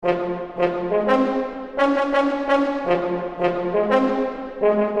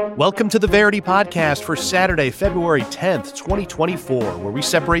Welcome to the Verity Podcast for Saturday, February 10th, 2024, where we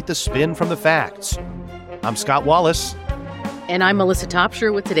separate the spin from the facts. I'm Scott Wallace. And I'm Melissa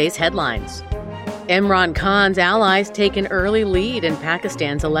Topshire with today's headlines. Imran Khan's allies take an early lead in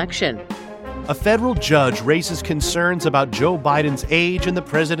Pakistan's election. A federal judge raises concerns about Joe Biden's age in the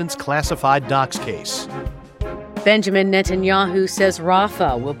president's classified docs case. Benjamin Netanyahu says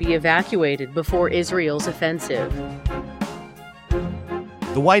Rafah will be evacuated before Israel's offensive.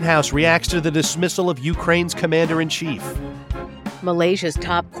 The White House reacts to the dismissal of Ukraine's commander-in-chief. Malaysia's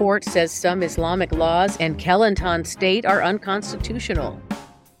top court says some Islamic laws in Kelantan state are unconstitutional.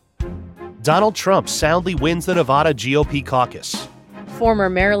 Donald Trump soundly wins the Nevada GOP caucus. Former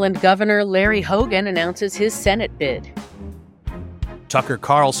Maryland Governor Larry Hogan announces his Senate bid. Tucker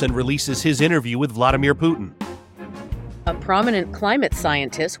Carlson releases his interview with Vladimir Putin. A prominent climate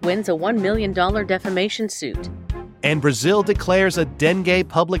scientist wins a $1 million defamation suit. And Brazil declares a dengue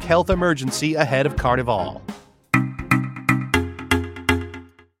public health emergency ahead of Carnival.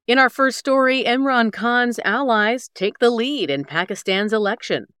 In our first story, Imran Khan's allies take the lead in Pakistan's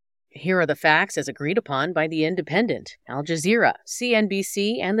election. Here are the facts as agreed upon by The Independent, Al Jazeera,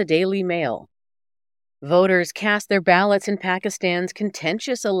 CNBC, and the Daily Mail. Voters cast their ballots in Pakistan's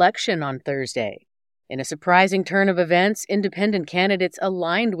contentious election on Thursday. In a surprising turn of events, independent candidates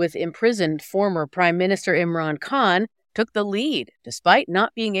aligned with imprisoned former Prime Minister Imran Khan took the lead, despite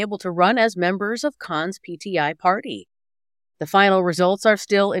not being able to run as members of Khan's PTI party. The final results are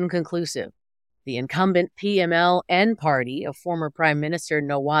still inconclusive. The incumbent PML-N party of former Prime Minister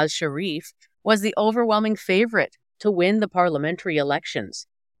Nawaz Sharif was the overwhelming favorite to win the parliamentary elections,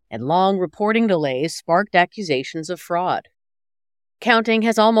 and long reporting delays sparked accusations of fraud. Counting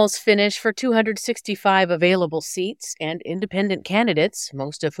has almost finished for 265 available seats, and independent candidates,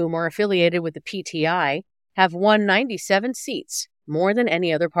 most of whom are affiliated with the PTI, have won 97 seats, more than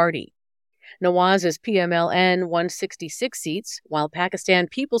any other party. Nawaz's PML-N won 66 seats, while Pakistan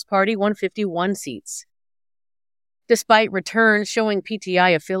People's Party won 51 seats. Despite returns showing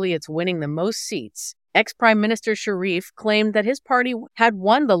PTI affiliates winning the most seats, ex-Prime Minister Sharif claimed that his party had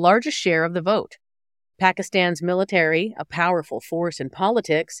won the largest share of the vote. Pakistan's military, a powerful force in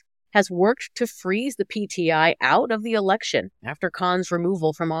politics, has worked to freeze the PTI out of the election after Khan's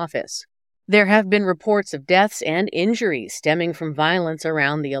removal from office. There have been reports of deaths and injuries stemming from violence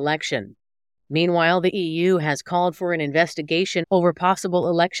around the election. Meanwhile, the EU has called for an investigation over possible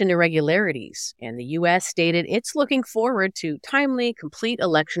election irregularities, and the U.S. stated it's looking forward to timely, complete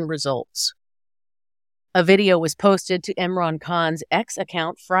election results. A video was posted to Imran Khan's X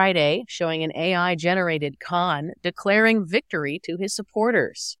account Friday showing an AI-generated Khan declaring victory to his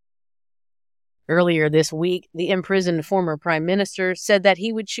supporters. Earlier this week, the imprisoned former prime minister said that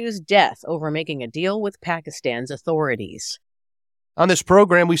he would choose death over making a deal with Pakistan's authorities. On this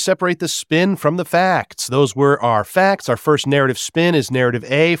program, we separate the spin from the facts. Those were our facts. Our first narrative spin is Narrative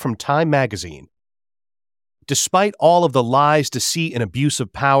A from Time magazine. Despite all of the lies, deceit, and abuse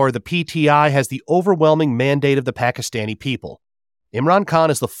of power, the PTI has the overwhelming mandate of the Pakistani people. Imran Khan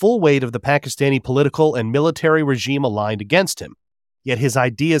has the full weight of the Pakistani political and military regime aligned against him, yet his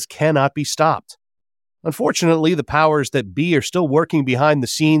ideas cannot be stopped. Unfortunately, the powers that be are still working behind the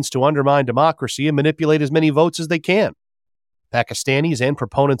scenes to undermine democracy and manipulate as many votes as they can. Pakistanis and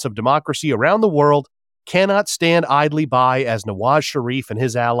proponents of democracy around the world cannot stand idly by as Nawaz Sharif and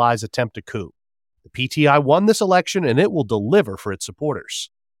his allies attempt a coup. The PTI won this election, and it will deliver for its supporters.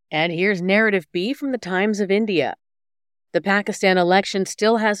 And here's Narrative B from the Times of India. The Pakistan election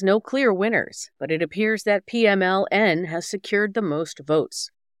still has no clear winners, but it appears that PML-N has secured the most votes.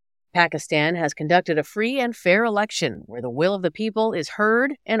 Pakistan has conducted a free and fair election where the will of the people is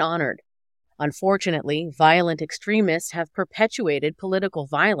heard and honored. Unfortunately, violent extremists have perpetuated political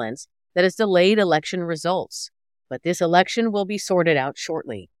violence that has delayed election results. But this election will be sorted out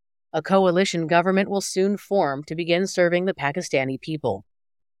shortly. A coalition government will soon form to begin serving the Pakistani people.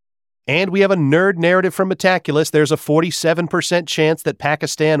 And we have a nerd narrative from Metaculus. There's a 47% chance that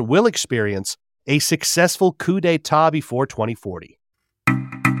Pakistan will experience a successful coup d'etat before 2040.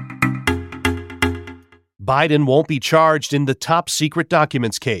 Biden won't be charged in the top secret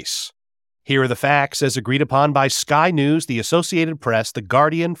documents case. Here are the facts as agreed upon by Sky News, the Associated Press, The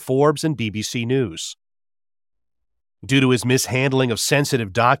Guardian, Forbes, and BBC News. Due to his mishandling of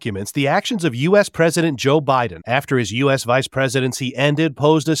sensitive documents, the actions of U.S. President Joe Biden after his U.S. vice presidency ended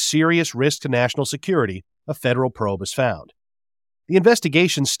posed a serious risk to national security, a federal probe has found. The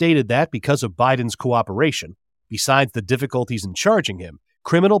investigation stated that because of Biden's cooperation, besides the difficulties in charging him,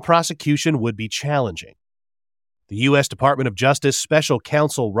 criminal prosecution would be challenging. The U.S. Department of Justice Special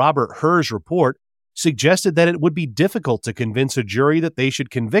Counsel Robert Hur's report suggested that it would be difficult to convince a jury that they should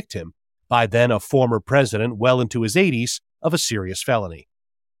convict him, by then a former president well into his 80s, of a serious felony.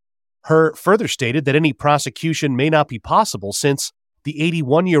 Herr further stated that any prosecution may not be possible since the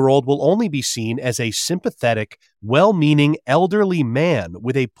 81-year-old will only be seen as a sympathetic, well-meaning elderly man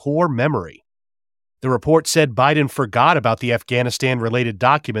with a poor memory. The report said Biden forgot about the Afghanistan-related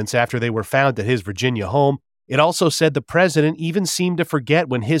documents after they were found at his Virginia home. It also said the president even seemed to forget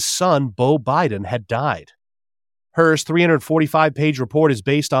when his son, Beau Biden, had died. Herr's 345-page report is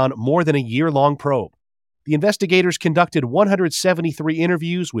based on more than a year-long probe. The investigators conducted 173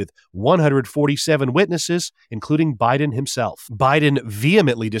 interviews with 147 witnesses, including Biden himself. Biden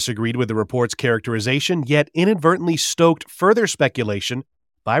vehemently disagreed with the report's characterization, yet inadvertently stoked further speculation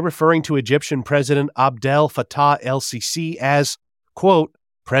by referring to Egyptian President Abdel Fattah el-Sisi as, quote,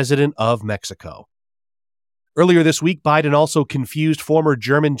 President of Mexico. Earlier this week, Biden also confused former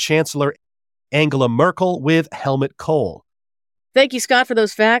German Chancellor Angela Merkel with Helmut Kohl. Thank you, Scott, for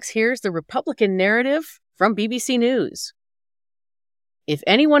those facts. Here's the Republican narrative from BBC News. If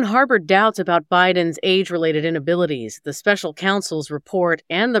anyone harbored doubts about Biden's age-related inabilities, the special counsel's report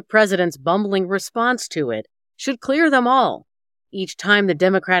and the president's bumbling response to it should clear them all. Each time the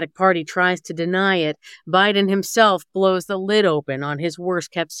Democratic Party tries to deny it, Biden himself blows the lid open on his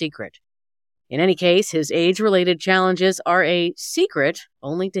worst-kept secret. In any case, his age-related challenges are a secret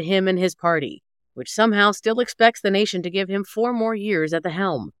only to him and his party, which somehow still expects the nation to give him 4 more years at the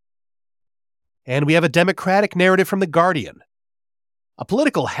helm. And we have a Democratic narrative from The Guardian. A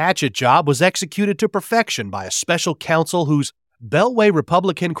political hatchet job was executed to perfection by a special counsel whose Beltway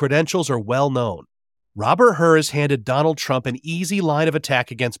Republican credentials are well known. Robert Hur has handed Donald Trump an easy line of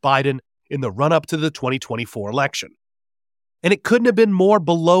attack against Biden in the run-up to the 2024 election. And it couldn't have been more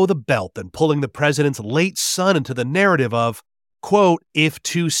below the belt than pulling the president's late son into the narrative of, quote, if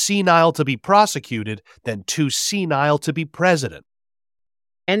too senile to be prosecuted, then too senile to be president.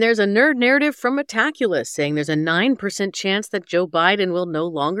 And there's a nerd narrative from Metaculus saying there's a 9% chance that Joe Biden will no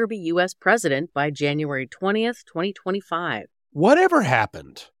longer be U.S. president by January 20th, 2025. Whatever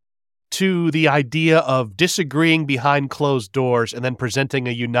happened to the idea of disagreeing behind closed doors and then presenting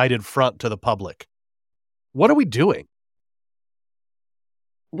a united front to the public? What are we doing?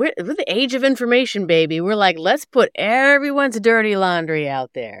 We're the age of information, baby. We're like, let's put everyone's dirty laundry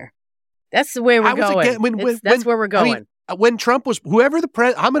out there. That's the way we're going. That's where we're going. I mean, when Trump was, whoever the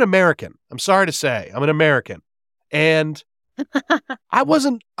president, I'm an American. I'm sorry to say, I'm an American. And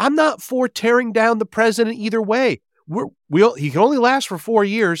I'm not for tearing down the president either way. He can only last for 4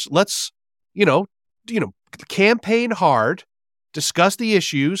 years. Let's, campaign hard, discuss the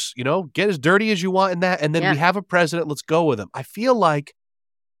issues, get as dirty as you want in that. And then we have a president. Let's go with him. I feel like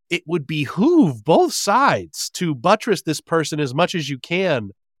it would behoove both sides to buttress this person as much as you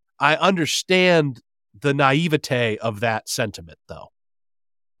can. I understand the naivete of that sentiment, though.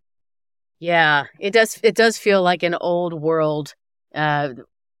 Yeah, it does feel like an old world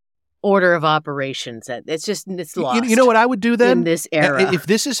order of operations. It's lost. You know what I would do then? In this era. If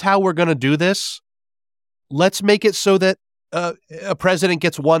this is how we're going to do this, let's make it so that a president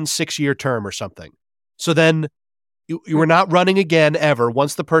gets 1 6-year term or something. So then you are not running again ever.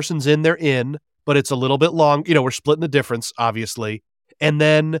 Once the person's in, they're in, but it's a little bit long. We're splitting the difference, obviously. And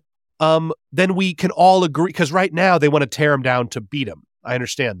then we can all agree, because right now they want to tear him down to beat him. I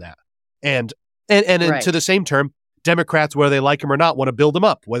understand that. And right. To the same term, Democrats, whether they like him or not, want to build him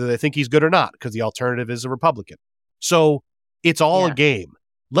up, whether they think he's good or not, because the alternative is a Republican. So it's all a game.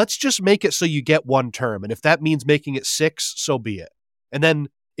 Let's just make it so you get 1 term. And if that means making it 6, so be it. And then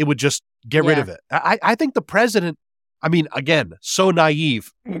it would just get rid of it. I think the president, again, so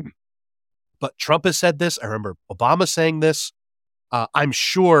naive. But Trump has said this. I remember Obama saying this. I'm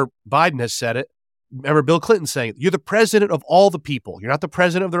sure Biden has said it. Remember Bill Clinton saying, you're the president of all the people. You're not the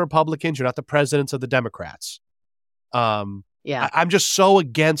president of the Republicans. You're not the presidents of the Democrats. I'm just so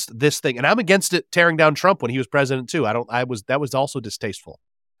against this thing. And I'm against it tearing down Trump when he was president too. That was also distasteful.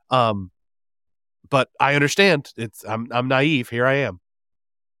 But I understand. I'm naive. Here I am.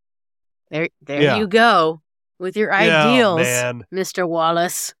 There you go with your ideals, Mr.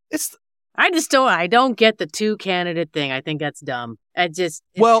 Wallace. I don't get the 2-candidate thing. I think that's dumb.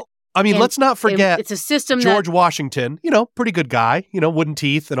 Let's not forget it's a system George Washington, pretty good guy, wooden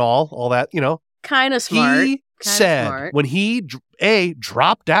teeth and all that, kind of smart. He said when he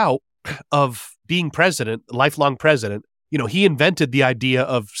dropped out of being president, lifelong president, he invented the idea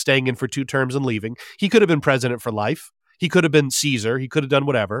of staying in for 2 terms and leaving. He could have been president for life. He could have been Caesar. He could have done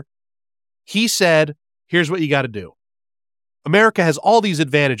whatever. He said, here's what you got to do. America has all these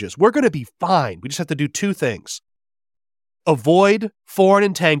advantages. We're going to be fine. We just have to do 2 things. Avoid foreign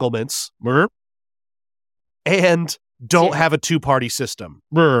entanglements and don't have a two-party system.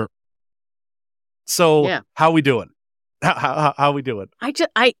 Brr. So how are we doing? How are we doing?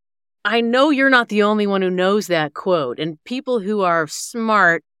 I know you're not the only one who knows that quote, and people who are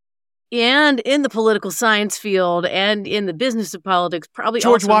smart and in the political science field and in the business of politics probably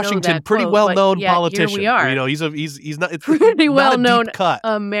George also Washington, know that pretty quote, well-known but politician. Here we are. You know, he's not it's pretty not well-known a deep cut.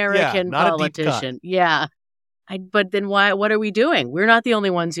 American not politician. A deep cut. Yeah. But then what are we doing? We're not the only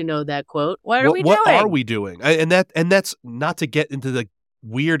ones who know that quote. What are we doing? What are we doing? And that's not to get into the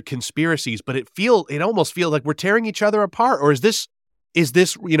weird conspiracies, but it almost feels like we're tearing each other apart. Or is this,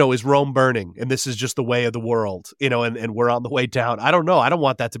 is Rome burning and this is just the way of the world, and we're on the way down? I don't know. I don't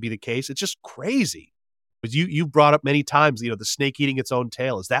want that to be the case. It's just crazy. But you brought up many times, the snake eating its own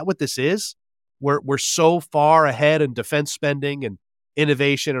tail. Is that what this is? We're so far ahead in defense spending and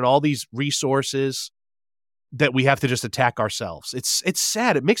innovation and all these resources that we have to just attack ourselves. It's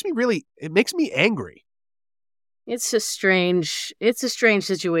sad. It makes me angry. It's a strange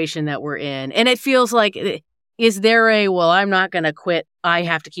situation that we're in. And it feels like, is there I'm not going to quit. I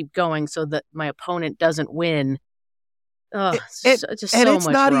have to keep going so that my opponent doesn't win. It's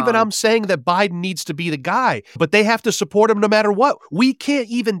not even I'm saying that Biden needs to be the guy, but they have to support him no matter what. We can't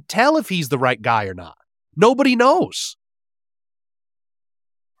even tell if he's the right guy or not. Nobody knows.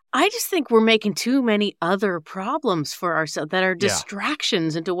 I just think we're making too many other problems for ourselves that are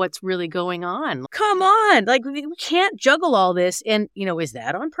distractions into what's really going on. Come on. We can't juggle all this. And, is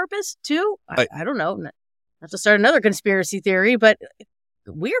that on purpose too? I don't know. Not to start another conspiracy theory, but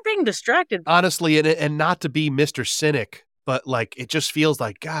we're being distracted. Honestly, and not to be Mr. Cynic, but it just feels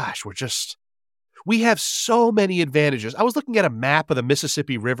like, gosh, we have so many advantages. I was looking at a map of the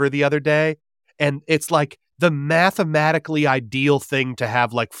Mississippi River the other day, and it's like the mathematically ideal thing to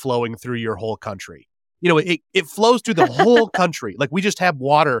have flowing through your whole country. It flows through the whole country. We just have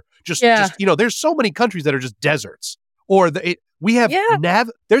water. There's so many countries that are just deserts. Or we have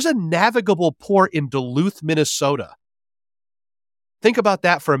there's a navigable port in Duluth, Minnesota. Think about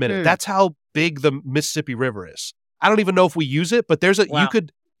that for a minute. That's how big the Mississippi River is. I don't even know if we use it, but there's you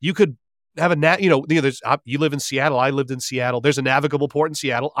could have you live in Seattle. I lived in Seattle. There's a navigable port in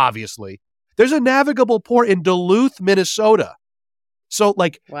Seattle, obviously. There's a navigable port in Duluth, Minnesota. So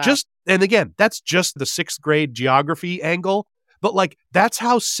and again, that's just the 6th grade geography angle, but that's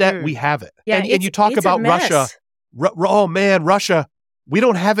how set we have it. Yeah, and you talk about Russia. Oh man, Russia, we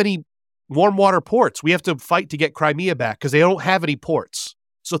don't have any warm water ports. We have to fight to get Crimea back because they don't have any ports.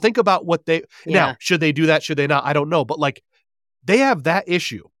 So think about what now, should they do that? Should they not? I don't know. But they have that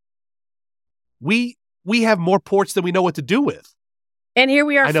issue. We have more ports than we know what to do with. And here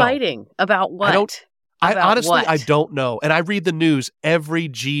we are fighting about what? I don't know. And I read the news every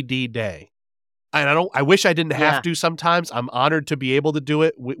GD day. And I wish I didn't have to sometimes. I'm honored to be able to do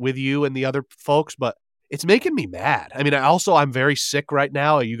it with you and the other folks, but it's making me mad. I mean, I'm very sick right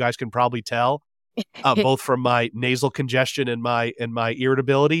now. You guys can probably tell, both from my nasal congestion and my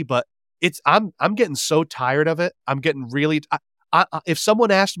irritability, but I'm getting so tired of it. I'm getting really, if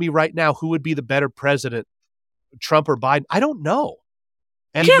someone asked me right now, who would be the better president, Trump or Biden? I don't know.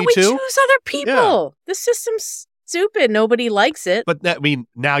 And can't we choose other people? Yeah. The system's stupid. Nobody likes it. But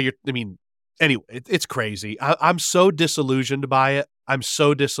anyway, it's crazy. I'm so disillusioned by it. I'm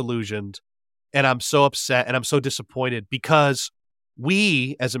so disillusioned, and I'm so upset, and I'm so disappointed because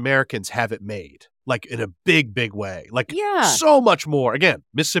we as Americans have it made, in a big, big way. So much more. Again,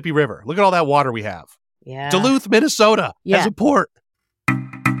 Mississippi River. Look at all that water we have. Yeah. Duluth, Minnesota has a port.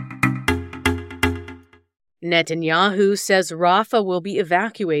 Netanyahu says Rafah will be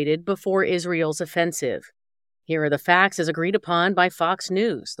evacuated before Israel's offensive. Here are the facts as agreed upon by Fox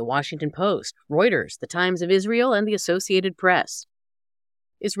News, The Washington Post, Reuters, The Times of Israel, and the Associated Press.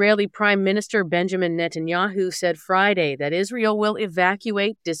 Israeli Prime Minister Benjamin Netanyahu said Friday that Israel will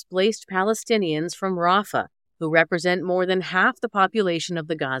evacuate displaced Palestinians from Rafah, who represent more than half the population of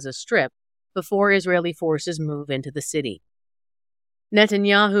the Gaza Strip, before Israeli forces move into the city.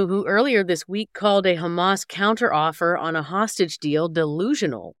 Netanyahu, who earlier this week called a Hamas counteroffer on a hostage deal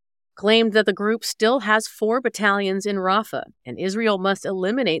delusional, claimed that the group still has 4 battalions in Rafah, and Israel must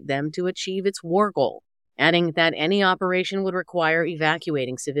eliminate them to achieve its war goal, adding that any operation would require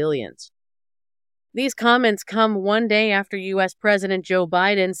evacuating civilians. These comments come one day after U.S. President Joe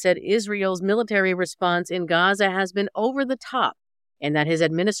Biden said Israel's military response in Gaza has been over the top, and that his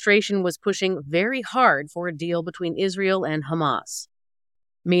administration was pushing very hard for a deal between Israel and Hamas.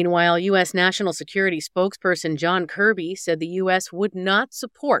 Meanwhile, U.S. National Security spokesperson John Kirby said the U.S. would not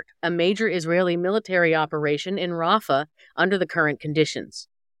support a major Israeli military operation in Rafah under the current conditions.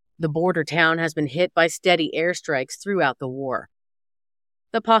 The border town has been hit by steady airstrikes throughout the war.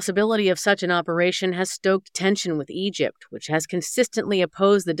 The possibility of such an operation has stoked tension with Egypt, which has consistently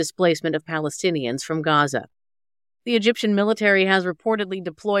opposed the displacement of Palestinians from Gaza. The Egyptian military has reportedly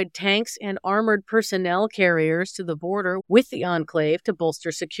deployed tanks and armored personnel carriers to the border with the enclave to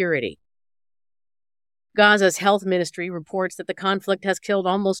bolster security. Gaza's health ministry reports that the conflict has killed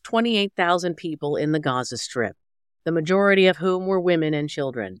almost 28,000 people in the Gaza Strip, the majority of whom were women and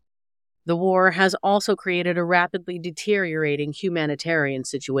children. The war has also created a rapidly deteriorating humanitarian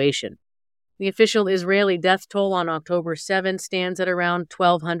situation. The official Israeli death toll on October 7 stands at around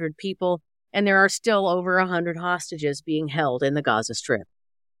 1,200 people, and there are still over 100 hostages being held in the Gaza Strip.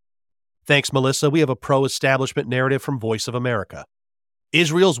 Thanks, Melissa. We have a pro-establishment narrative from Voice of America.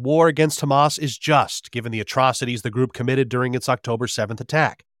 Israel's war against Hamas is just, given the atrocities the group committed during its October 7th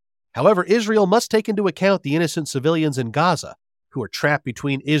attack. However, Israel must take into account the innocent civilians in Gaza, who are trapped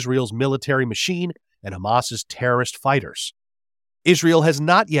between Israel's military machine and Hamas's terrorist fighters. Israel has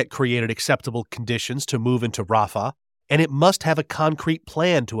not yet created acceptable conditions to move into Rafah, and it must have a concrete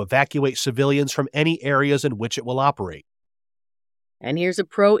plan to evacuate civilians from any areas in which it will operate. And here's a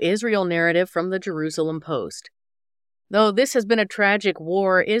pro-Israel narrative from the Jerusalem Post. Though this has been a tragic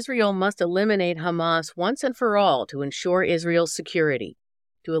war, Israel must eliminate Hamas once and for all to ensure Israel's security.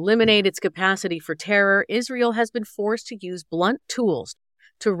 To eliminate its capacity for terror, Israel has been forced to use blunt tools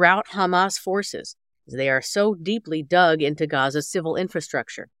to rout Hamas forces, as they are so deeply dug into Gaza's civil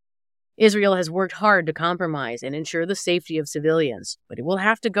infrastructure. Israel has worked hard to compromise and ensure the safety of civilians, but it will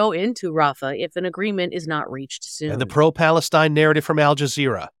have to go into Rafah if an agreement is not reached soon. And the pro-Palestine narrative from Al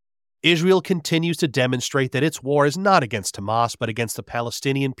Jazeera. Israel continues to demonstrate that its war is not against Hamas, but against the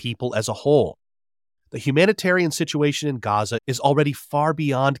Palestinian people as a whole. The humanitarian situation in Gaza is already far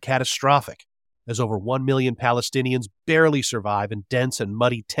beyond catastrophic, as over 1 million Palestinians barely survive in dense and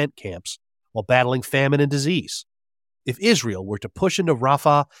muddy tent camps while battling famine and disease. If Israel were to push into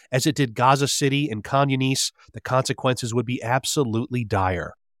Rafah as it did Gaza City and Khan Yunis, the consequences would be absolutely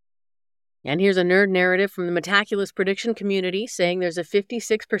dire. And here's a nerd narrative from the Metaculus prediction community saying there's a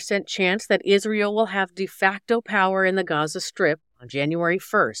 56% chance that Israel will have de facto power in the Gaza Strip on January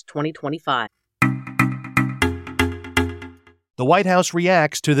 1st, 2025. The White House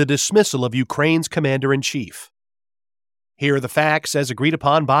reacts to the dismissal of Ukraine's commander-in-chief. Here are the facts as agreed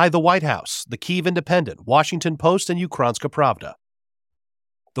upon by the White House, the Kyiv Independent, Washington Post, and Ukrainska Pravda.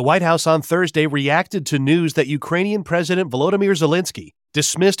 The White House on Thursday reacted to news that Ukrainian President Volodymyr Zelensky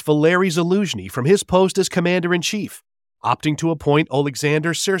dismissed Valery Zaluzhny from his post as commander-in-chief, opting to appoint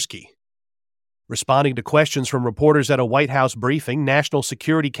Oleksandr Syrsky. Responding to questions from reporters at a White House briefing, National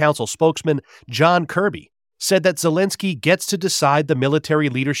Security Council spokesman John Kirby said that Zelensky gets to decide the military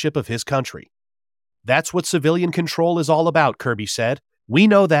leadership of his country. That's what civilian control is all about, Kirby said. We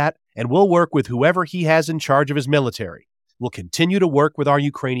know that, and we'll work with whoever he has in charge of his military. We'll continue to work with our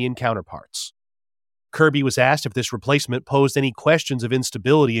Ukrainian counterparts. Kirby was asked if this replacement posed any questions of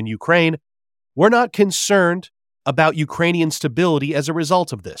instability in Ukraine. We're not concerned about Ukrainian stability as a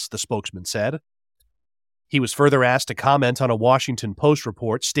result of this, the spokesman said. He was further asked to comment on a Washington Post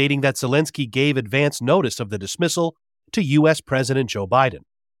report stating that Zelensky gave advance notice of the dismissal to U.S. President Joe Biden.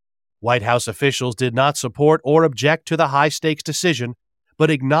 White House officials did not support or object to the high-stakes decision, but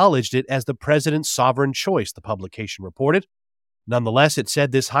acknowledged it as the president's sovereign choice, the publication reported. Nonetheless, it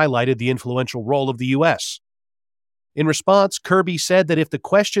said this highlighted the influential role of the U.S. In response, Kirby said that if the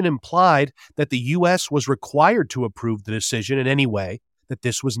question implied that the U.S. was required to approve the decision in any way, that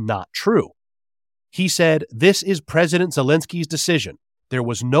this was not true. He said, "This is President Zelensky's decision. There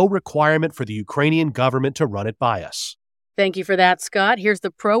was no requirement for the Ukrainian government to run it by us." Thank you for that, Scott. Here's the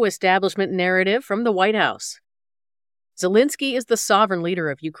pro-establishment narrative from the White House. Zelensky is the sovereign leader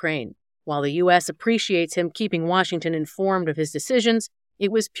of Ukraine. While the U.S. appreciates him keeping Washington informed of his decisions,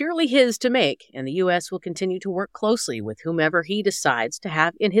 it was purely his to make, and the U.S. will continue to work closely with whomever he decides to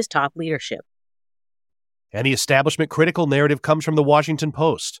have in his top leadership. And the establishment-critical narrative comes from the Washington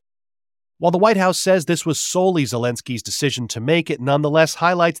Post. While the White House says this was solely Zelensky's decision to make, it nonetheless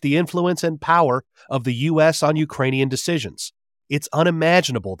highlights the influence and power of the U.S. on Ukrainian decisions. It's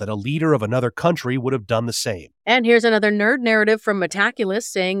unimaginable that a leader of another country would have done the same. And here's another nerd narrative from Metaculus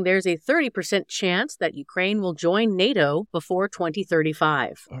saying there's a 30% chance that Ukraine will join NATO before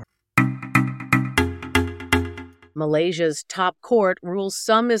 2035. Malaysia's top court rules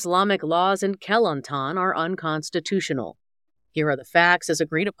some Islamic laws in Kelantan are unconstitutional. Here are the facts as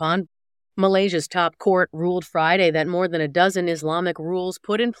agreed upon. Malaysia's top court ruled Friday that more than a dozen Islamic rules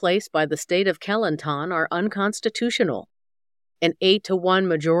put in place by the state of Kelantan are unconstitutional. An 8-1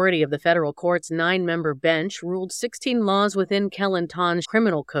 majority of the federal court's 9-member bench ruled 16 laws within Kelantan's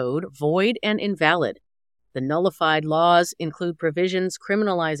criminal code void and invalid. The nullified laws include provisions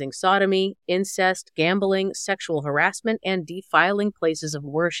criminalizing sodomy, incest, gambling, sexual harassment, and defiling places of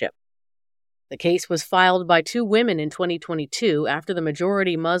worship. The case was filed by two women in 2022 after the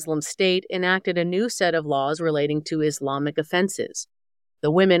majority Muslim state enacted a new set of laws relating to Islamic offenses.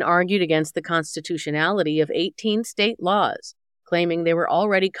 The women argued against the constitutionality of 18 state laws, claiming they were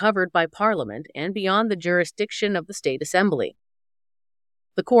already covered by Parliament and beyond the jurisdiction of the state assembly.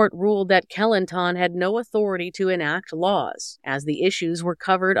 The court ruled that Kelantan had no authority to enact laws, as the issues were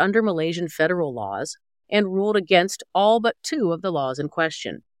covered under Malaysian federal laws, and ruled against all but two of the laws in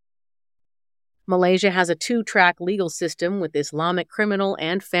question. Malaysia has a two-track legal system with Islamic criminal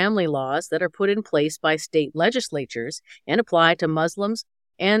and family laws that are put in place by state legislatures and apply to Muslims,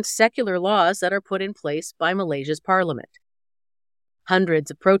 and secular laws that are put in place by Malaysia's parliament. Hundreds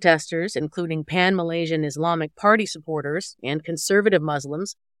of protesters, including pan-Malaysian Islamic Party supporters and conservative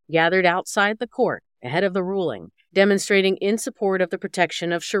Muslims, gathered outside the court ahead of the ruling, demonstrating in support of the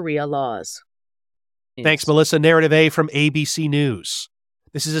protection of Sharia laws. Thanks, Melissa. Narrative A from ABC News.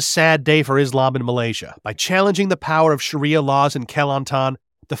 This is a sad day for Islam in Malaysia. By challenging the power of Sharia laws in Kelantan,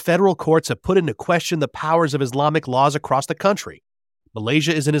 the federal courts have put into question the powers of Islamic laws across the country.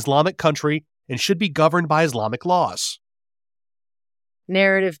 Malaysia is an Islamic country and should be governed by Islamic laws.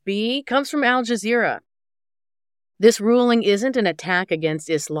 Narrative B comes from Al Jazeera. This ruling isn't an attack against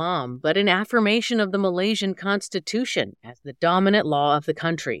Islam, but an affirmation of the Malaysian Constitution as the dominant law of the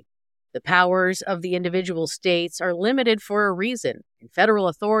country. The powers of the individual states are limited for a reason, and federal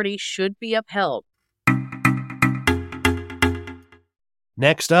authority should be upheld.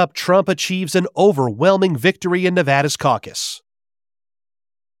 Next up, Trump achieves an overwhelming victory in Nevada's caucus.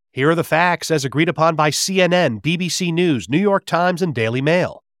 Here are the facts as agreed upon by CNN, BBC News, New York Times, and Daily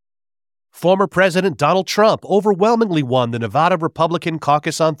Mail. Former President Donald Trump overwhelmingly won the Nevada Republican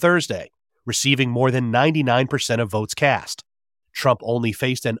caucus on Thursday, receiving more than 99% of votes cast. Trump only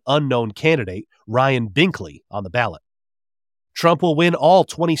faced an unknown candidate, Ryan Binkley, on the ballot. Trump will win all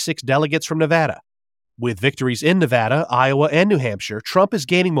 26 delegates from Nevada. With victories in Nevada, Iowa, and New Hampshire, Trump is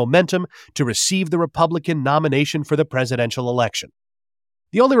gaining momentum to receive the Republican nomination for the presidential election.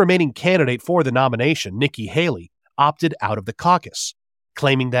 The only remaining candidate for the nomination, Nikki Haley, opted out of the caucus,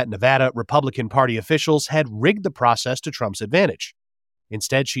 claiming that Nevada Republican Party officials had rigged the process to Trump's advantage.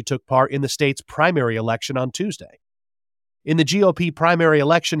 Instead, she took part in the state's primary election on Tuesday. In the GOP primary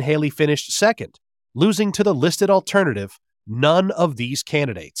election, Haley finished second, losing to the listed alternative, none of these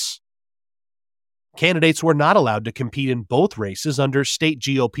candidates. Candidates were not allowed to compete in both races under state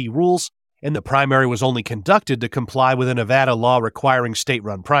GOP rules, and the primary was only conducted to comply with a Nevada law requiring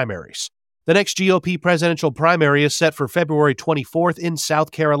state-run primaries. The next GOP presidential primary is set for February 24th in South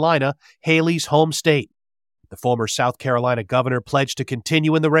Carolina, Haley's home state. The former South Carolina governor pledged to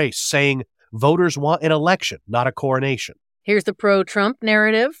continue in the race, saying, "Voters want an election, not a coronation." Here's the pro-Trump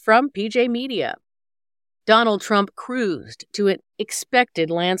narrative from PJ Media. Donald Trump cruised to an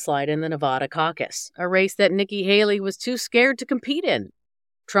expected landslide in the Nevada caucus, a race that Nikki Haley was too scared to compete in.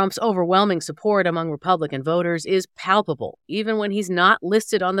 Trump's overwhelming support among Republican voters is palpable, even when he's not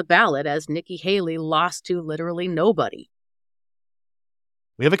listed on the ballot, as Nikki Haley lost to literally nobody.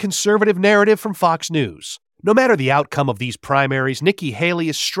 We have a conservative narrative from Fox News. No matter the outcome of these primaries, Nikki Haley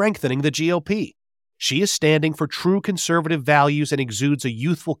is strengthening the GOP. She is standing for true conservative values and exudes a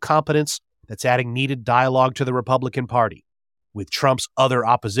youthful competence that's adding needed dialogue to the Republican Party. With Trump's other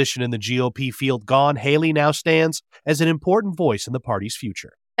opposition in the GOP field gone, Haley now stands as an important voice in the party's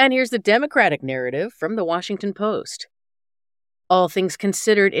future. And here's the Democratic narrative from the Washington Post. All things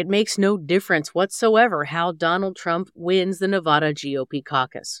considered, it makes no difference whatsoever how Donald Trump wins the Nevada GOP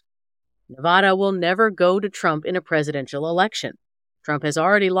caucus. Nevada will never go to Trump in a presidential election. Trump has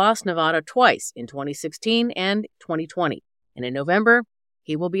already lost Nevada twice, in 2016 and 2020. And in November,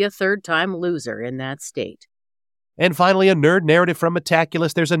 he will be a third-time loser in that state. And finally, a nerd narrative from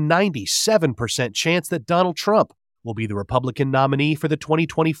Metaculus. There's a 97% chance that Donald Trump will be the Republican nominee for the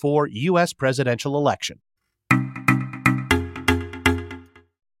 2024 U.S. presidential election.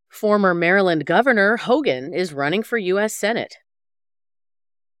 Former Maryland Governor Hogan is running for U.S. Senate.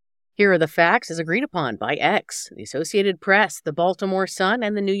 Here are the facts as agreed upon by X, the Associated Press, the Baltimore Sun,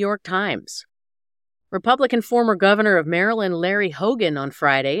 and the New York Times. Republican former governor of Maryland Larry Hogan on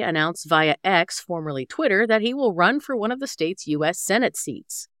Friday announced via X, formerly Twitter, that he will run for one of the state's U.S. Senate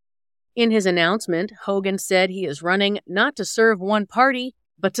seats. In his announcement, Hogan said he is running not to serve one party,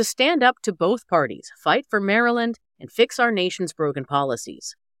 but to stand up to both parties, fight for Maryland, and fix our nation's broken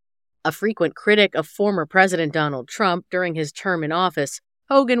policies. A frequent critic of former President Donald Trump during his term in office,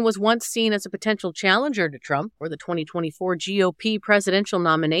 Hogan was once seen as a potential challenger to Trump for the 2024 GOP presidential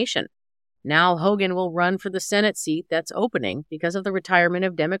nomination. Now Hogan will run for the Senate seat that's opening because of the retirement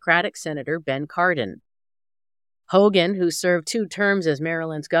of Democratic Senator Ben Cardin. Hogan, who served 2 terms as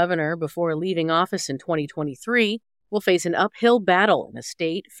Maryland's governor before leaving office in 2023, will face an uphill battle in a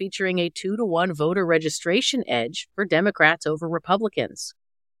state featuring a 2-to-1 voter registration edge for Democrats over Republicans.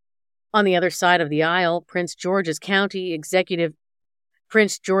 On the other side of the aisle, Prince George's County Executive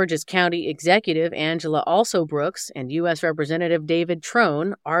Angela Alsobrooks and U.S. Representative David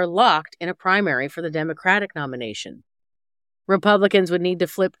Trone are locked in a primary for the Democratic nomination. Republicans would need to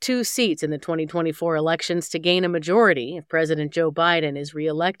flip 2 seats in the 2024 elections to gain a majority if President Joe Biden is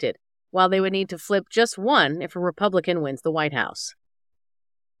reelected, while they would need to flip just 1 if a Republican wins the White House.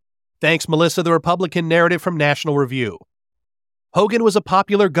 Thanks, Melissa. The Republican narrative from National Review. Hogan was a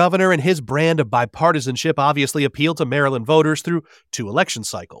popular governor, and his brand of bipartisanship obviously appealed to Maryland voters through 2 election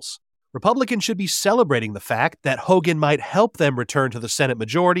cycles. Republicans should be celebrating the fact that Hogan might help them return to the Senate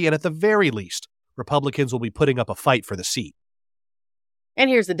majority, and at the very least, Republicans will be putting up a fight for the seat. And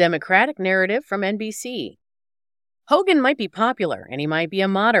here's the Democratic narrative from NBC. Hogan might be popular and he might be a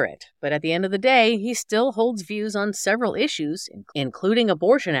moderate, but at the end of the day, he still holds views on several issues, including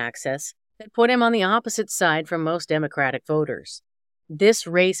abortion access, that put him on the opposite side from most Democratic voters. This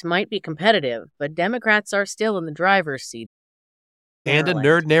race might be competitive, but Democrats are still in the driver's seat. And a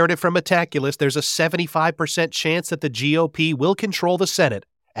nerd narrative from Metaculus, there's a 75% chance that the GOP will control the Senate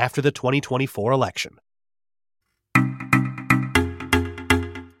after the 2024 election.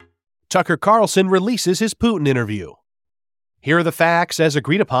 Tucker Carlson releases his Putin interview. Here are the facts as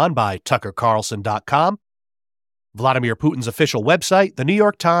agreed upon by TuckerCarlson.com, Vladimir Putin's official website, The New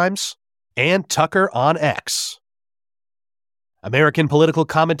York Times, and Tucker on X. American political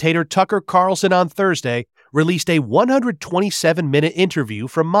commentator Tucker Carlson on Thursday released a 127-minute interview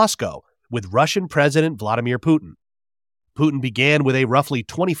from Moscow with Russian President Vladimir Putin. Putin began with a roughly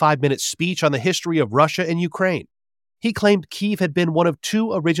 25-minute speech on the history of Russia and Ukraine. He claimed Kyiv had been one of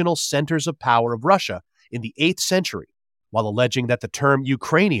 2 original centers of power of Russia in the 8th century, while alleging that the term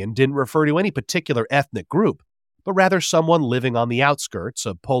Ukrainian didn't refer to any particular ethnic group, but rather someone living on the outskirts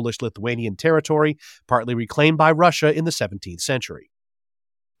of Polish-Lithuanian territory partly reclaimed by Russia in the 17th century.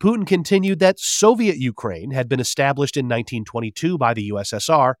 Putin continued that Soviet Ukraine had been established in 1922 by the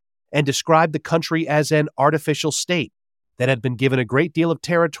USSR and described the country as an artificial state that had been given a great deal of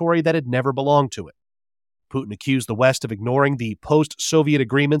territory that had never belonged to it. Putin accused the West of ignoring the post-Soviet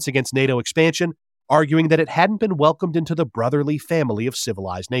agreements against NATO expansion, arguing that it hadn't been welcomed into the brotherly family of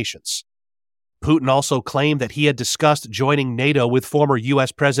civilized nations. Putin also claimed that he had discussed joining NATO with former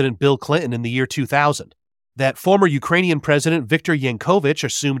U.S. President Bill Clinton in the year 2000, that former Ukrainian President Viktor Yanukovych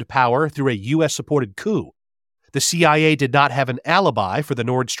assumed power through a U.S.-supported coup. The CIA did not have an alibi for the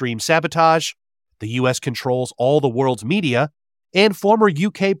Nord Stream sabotage, the U.S. controls all the world's media, and former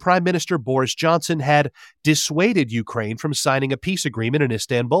UK Prime Minister Boris Johnson had dissuaded Ukraine from signing a peace agreement in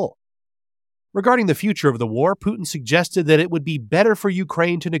Istanbul. Regarding the future of the war, Putin suggested that it would be better for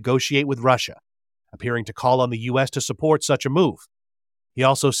Ukraine to negotiate with Russia, appearing to call on the U.S. to support such a move. He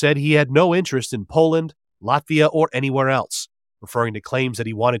also said he had no interest in Poland, Latvia, or anywhere else, referring to claims that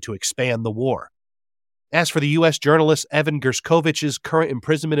he wanted to expand the war. As for the U.S. journalist Evan Gershkovich's current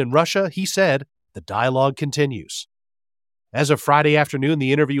imprisonment in Russia, he said, the dialogue continues. As of Friday afternoon,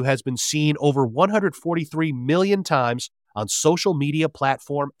 the interview has been seen over 143 million times on social media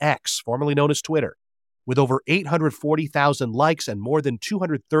platform X, formerly known as Twitter, with over 840,000 likes and more than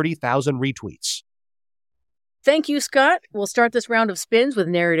 230,000 retweets. Thank you, Scott. We'll start this round of spins with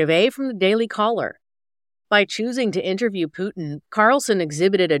Narrative A from the Daily Caller. By choosing to interview Putin, Carlson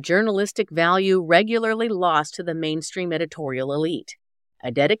exhibited a journalistic value regularly lost to the mainstream editorial elite,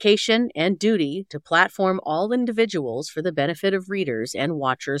 a dedication and duty to platform all individuals for the benefit of readers and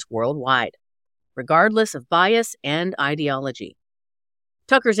watchers worldwide, regardless of bias and ideology.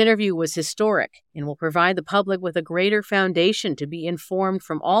 Tucker's interview was historic and will provide the public with a greater foundation to be informed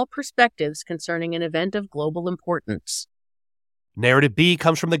from all perspectives concerning an event of global importance. Narrative B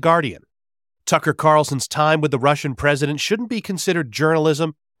comes from The Guardian. Tucker Carlson's time with the Russian president shouldn't be considered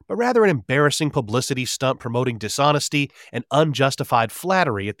journalism, but rather an embarrassing publicity stunt promoting dishonesty and unjustified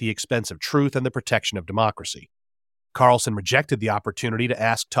flattery at the expense of truth and the protection of democracy. Carlson rejected the opportunity to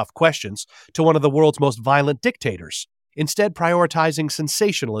ask tough questions to one of the world's most violent dictators, instead prioritizing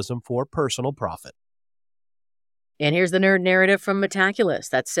sensationalism for personal profit. And here's the nerd narrative from Metaculus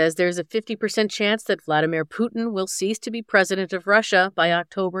that says there's a 50% chance that Vladimir Putin will cease to be president of Russia by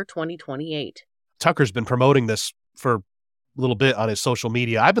October 2028. Tucker's been promoting this for a little bit on his social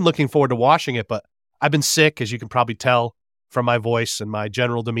media. I've been looking forward to watching it, but I've been sick, as you can probably tell from my voice and my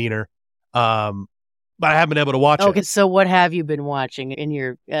general demeanor. But I haven't been able to watch it. Okay, so what have you been watching in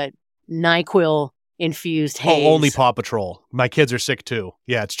your NyQuil-infused haze. Oh, only Paw Patrol. My kids are sick too.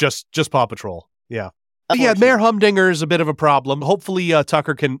 Yeah, it's just Paw Patrol. Yeah. Yeah, Unfortunately. Mayor Humdinger is a bit of a problem. Hopefully,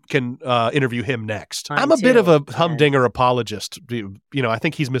 Tucker can interview him next. Mine I'm a bit too, of a yeah. Humdinger apologist. You know, I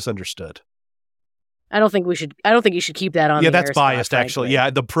think he's misunderstood. I don't think you should keep that on. Yeah, the that's air, biased, Scott, actually. frankly. Yeah,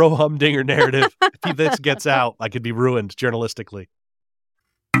 the pro Humdinger narrative. If this gets out, I could be ruined journalistically.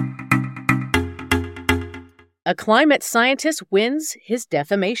 A climate scientist wins his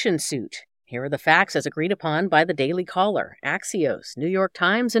defamation suit. Here are the facts as agreed upon by the Daily Caller, Axios, New York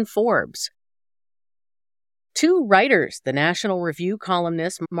Times, and Forbes. Two writers, the National Review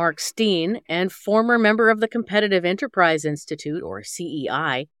columnist Mark Steen and former member of the Competitive Enterprise Institute, or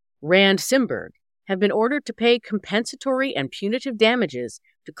CEI, Rand Simberg, have been ordered to pay compensatory and punitive damages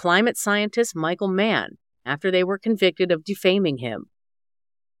to climate scientist Michael Mann after they were convicted of defaming him.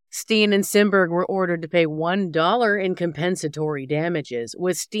 Steen and Simberg were ordered to pay $1 in compensatory damages,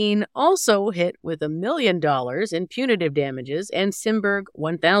 with Steen also hit with $1 million in punitive damages and Simberg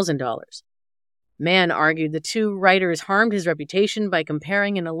 $1,000. Mann argued the two writers harmed his reputation by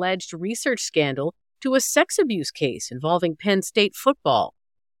comparing an alleged research scandal to a sex abuse case involving Penn State football.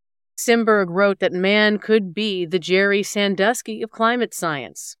 Simberg wrote that Mann could be the Jerry Sandusky of climate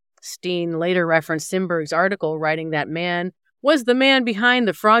science. Steen later referenced Simberg's article, writing that Mann was the man behind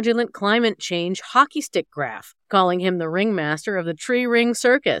the fraudulent climate change hockey stick graph, calling him the ringmaster of the tree ring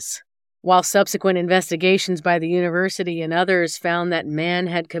circus. While subsequent investigations by the university and others found that Mann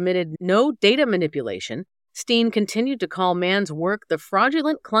had committed no data manipulation, Steen continued to call Mann's work the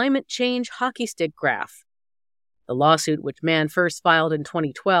fraudulent climate change hockey stick graph. The lawsuit, which Mann first filed in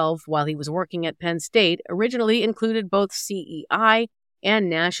 2012 while he was working at Penn State, originally included both CEI and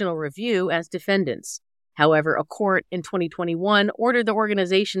National Review as defendants. However, a court in 2021 ordered the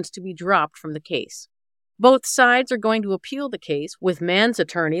organizations to be dropped from the case. Both sides are going to appeal the case, with Mann's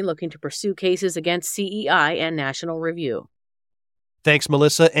attorney looking to pursue cases against CEI and National Review. Thanks,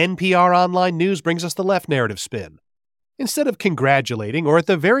 Melissa. NPR Online News brings us the left narrative spin. Instead of congratulating, or at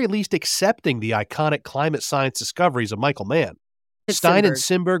the very least accepting the iconic climate science discoveries of Michael Mann, Stein and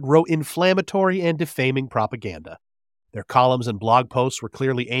Simberg wrote inflammatory and defaming propaganda. Their columns and blog posts were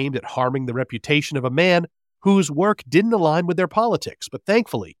clearly aimed at harming the reputation of a man whose work didn't align with their politics, but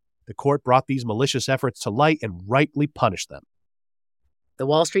thankfully, the court brought these malicious efforts to light and rightly punished them. The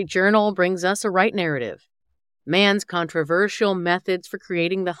Wall Street Journal brings us a right narrative. Mann's controversial methods for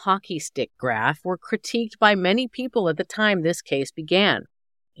creating the hockey stick graph were critiqued by many people at the time this case began.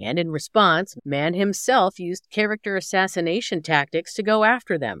 And in response, Mann himself used character assassination tactics to go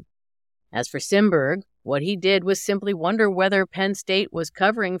after them. As for Simberg, what he did was simply wonder whether Penn State was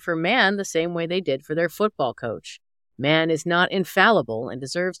covering for Mann the same way they did for their football coach. Mann is not infallible and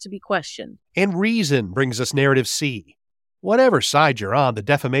deserves to be questioned. And Reason brings us narrative C. Whatever side you're on, the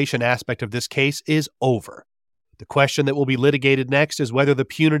defamation aspect of this case is over. The question that will be litigated next is whether the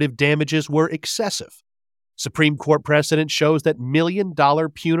punitive damages were excessive. Supreme Court precedent shows that $1 million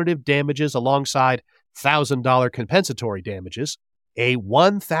punitive damages alongside $1,000 compensatory damages, a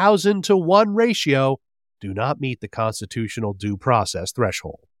 1,000 to 1 ratio, do not meet the constitutional due process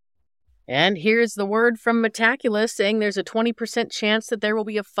threshold. And here's the word from Metaculus saying there's a 20% chance that there will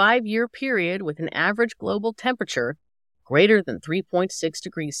be a 5-year period with an average global temperature greater than 3.6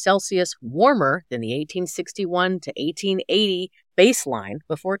 degrees Celsius warmer than the 1861 to 1880 baseline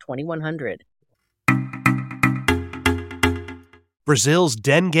before 2100. Brazil's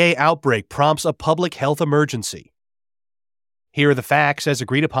dengue outbreak prompts a public health emergency. Here are the facts as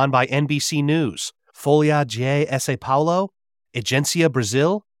agreed upon by NBC News, Folha de São Paulo, Agência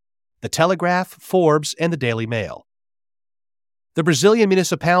Brasil, The Telegraph, Forbes, and the Daily Mail. The Brazilian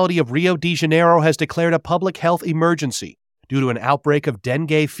municipality of Rio de Janeiro has declared a public health emergency due to an outbreak of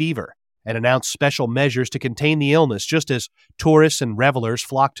dengue fever and announced special measures to contain the illness just as tourists and revelers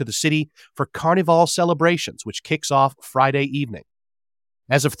flock to the city for Carnival celebrations, which kicks off Friday evening.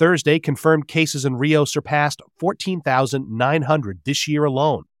 As of Thursday, confirmed cases in Rio surpassed 14,900 this year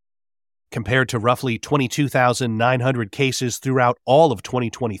alone, compared to roughly 22,900 cases throughout all of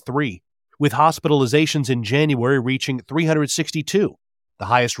 2023, with hospitalizations in January reaching 362, the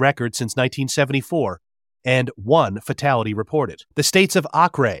highest record since 1974, and 1 fatality reported. The states of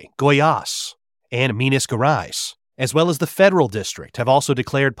Acre, Goiás, and Minas Gerais, as well as the federal district, have also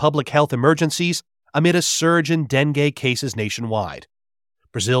declared public health emergencies amid a surge in dengue cases nationwide.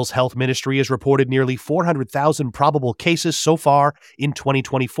 Brazil's health ministry has reported nearly 400,000 probable cases so far in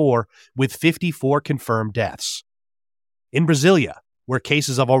 2024, with 54 confirmed deaths. In Brasilia, where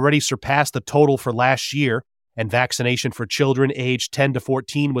cases have already surpassed the total for last year, and vaccination for children aged 10 to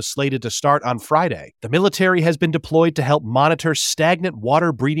 14 was slated to start on Friday. The military has been deployed to help monitor stagnant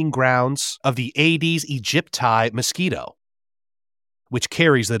water breeding grounds of the Aedes aegypti mosquito, which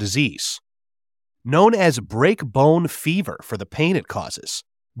carries the disease. Known as break-bone fever for the pain it causes,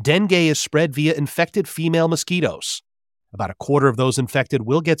 dengue is spread via infected female mosquitoes. About a quarter of those infected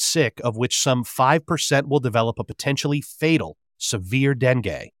will get sick, of which some 5% will develop a potentially fatal, severe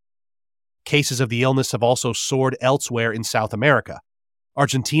dengue. Cases of the illness have also soared elsewhere in South America.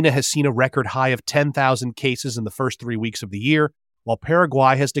 Argentina has seen a record high of 10,000 cases in the first 3 weeks of the year, while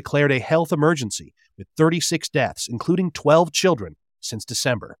Paraguay has declared a health emergency with 36 deaths, including 12 children, since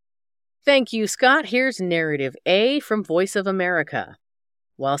December. Thank you, Scott. Here's Narrative A from Voice of America.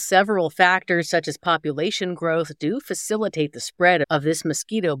 While several factors such as population growth do facilitate the spread of this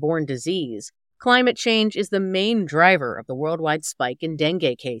mosquito-borne disease, climate change is the main driver of the worldwide spike in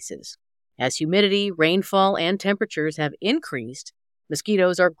dengue cases. As humidity, rainfall, and temperatures have increased,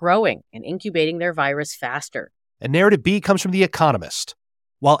 mosquitoes are growing and incubating their virus faster. And Narrative B comes from The Economist.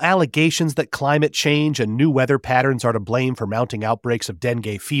 While allegations that climate change and new weather patterns are to blame for mounting outbreaks of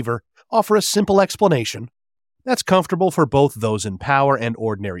dengue fever offer a simple explanation that's comfortable for both those in power and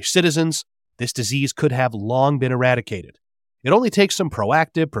ordinary citizens, this disease could have long been eradicated. It only takes some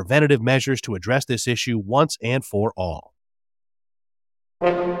proactive, preventative measures to address this issue once and for all.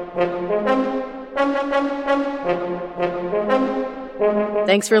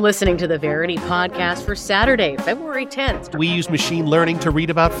 Thanks for listening to the Verity Podcast for Saturday, February 10th. We use machine learning to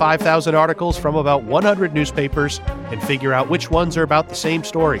read about 5,000 articles from about 100 newspapers and figure out which ones are about the same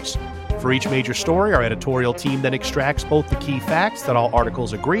stories. For each major story, our editorial team then extracts both the key facts that all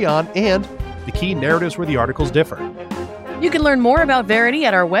articles agree on and the key narratives where the articles differ. You can learn more about Verity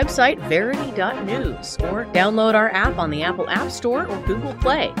at our website, verity.news, or download our app on the Apple App Store or Google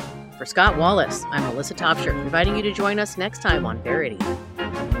Play. For Scott Wallace, I'm Melissa Topshire, inviting you to join us next time on Verity.